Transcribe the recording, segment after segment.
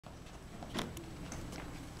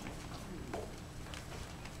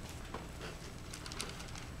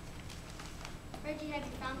Reggie, have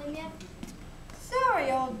you found them yet?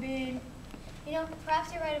 Sorry, old bean. You know,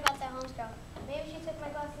 perhaps you're right about that Holmes girl. Maybe she took my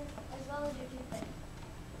glasses as well as your toothpick.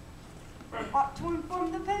 Ought to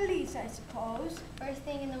inform the police, I suppose. First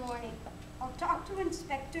thing in the morning. I'll talk to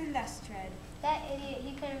Inspector Lestrade. That idiot,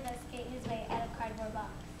 he could investigate his way out of cardboard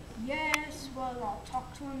box. Yes, well, I'll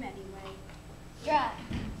talk to him anyway. Dry.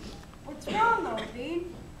 What's wrong, old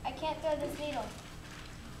bean? I can't throw this needle.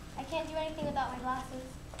 I can't do anything without my glasses.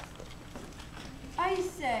 I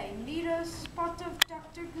say, need a spot of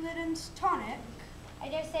Dr. Glidden's tonic? I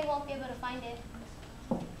dare say I won't be able to find it.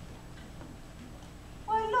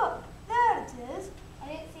 Why, look, there it is. I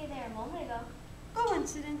didn't see it there a moment ago.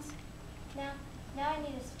 Coincidence. Now I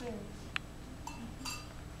need a spoon.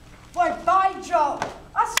 Why, by Jove,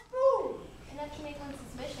 a spoon! Enough to make one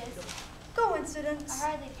suspicious. Coincidence. I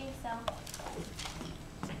hardly think so.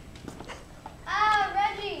 Ah,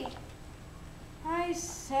 Reggie! I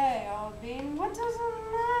say, old bean, what does it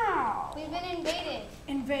now? We've been invaded.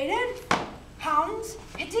 Invaded? Hounds?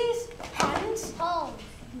 Hitties? Hounds? Holmes.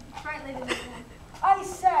 Right, ladies and gentlemen. I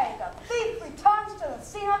say, the thief returns to the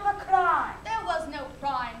scene of the crime. There was no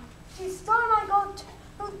crime. She stole my gold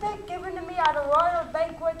toothpick given to me at a royal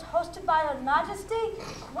banquet hosted by Her Majesty,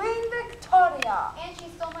 Queen Victoria. And she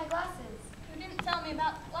stole my glasses. You didn't tell me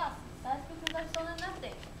about the glasses. That's because I've stolen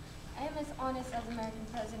nothing. I am as honest as American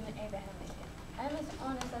President Abraham Lincoln. I am as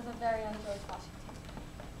honest as a very young George Washington.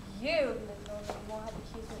 You, Elizabeth Livermore, have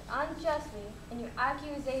accused me unjustly, and your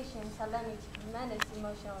accusations have led me to tremendous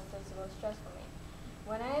emotional and physical stress for me.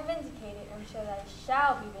 When I am vindicated, I'm sure that I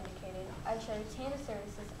shall be vindicated. I shall retain the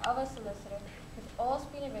services of a solicitor with all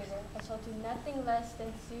speed and vigor. I shall do nothing less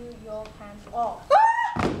than sue your pants off.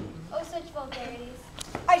 Oh, such vulgarities.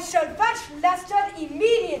 I shall fetch Lester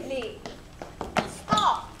immediately.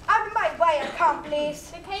 Stop! Out of my way, accomplice.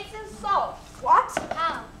 The case is solved. What?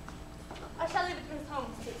 How? I shall leave it to Miss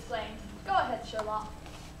Holmes to explain. Go ahead, Sherlock.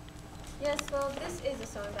 Yes, well, this is a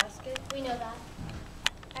sewing basket. We know that.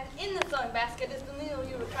 And in the sewing basket is the needle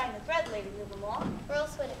you were trying to thread, Lady Livermore. Or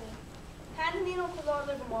else would it be? Hand the needle to Lord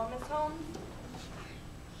Livermore, Miss Holmes.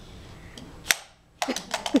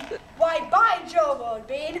 Why, by Jove, old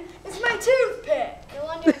bean, it's my toothpick. No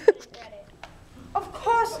wonder I couldn't thread it. Of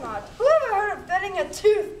course not. Who ever heard of threading a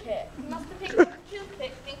toothpick? You must have picked up a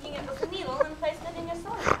toothpick thinking it was a needle and placed it in your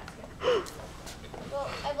sewing basket. Well,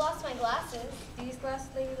 I've lost my glasses. These glasses,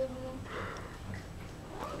 Lady Livermore?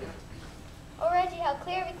 Oh, Reggie, how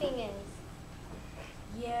clear everything is.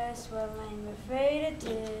 Yes, well, I'm afraid it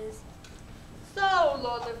is. So,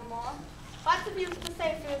 Lord Livermore, what have you to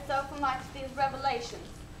say for yourself in light of these revelations?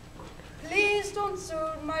 Please don't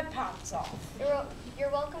sew my pants off.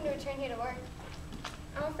 You're welcome to return here to work.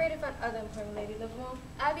 I'm afraid to find other employment, Lady Livermore.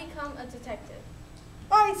 I become a detective.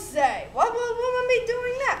 I say, what will a woman be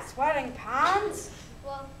doing next? Wearing pants?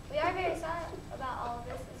 Well, we are very sorry about all of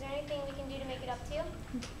this. Is there anything we can do to make it up to you?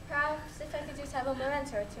 Perhaps if I could just have a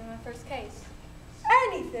memento to my first case.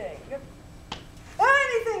 Anything.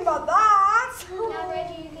 Anything but that. Now,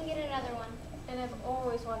 Reggie, you can get another one. And I've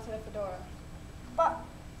always wanted a fedora. But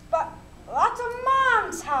that's a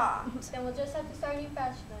man's hat. Then we'll just have to start a new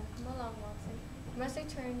fashion then. Come along, Watson. You must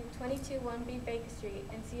return to 22 1B Baker Street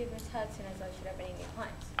and see if Miss Hudson has ushered up any new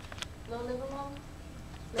clients. Lord Livermore?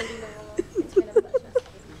 Lady Livermore, it's been a pleasure.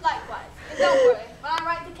 Likewise. And don't worry, when I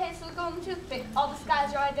write the case for the golden toothpick, I'll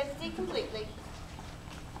disguise your identity completely.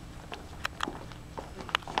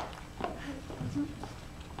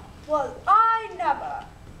 Well, I never.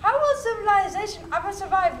 How will civilization ever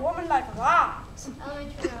survive a woman like that?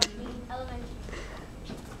 Elementary, Rosie. Elementary.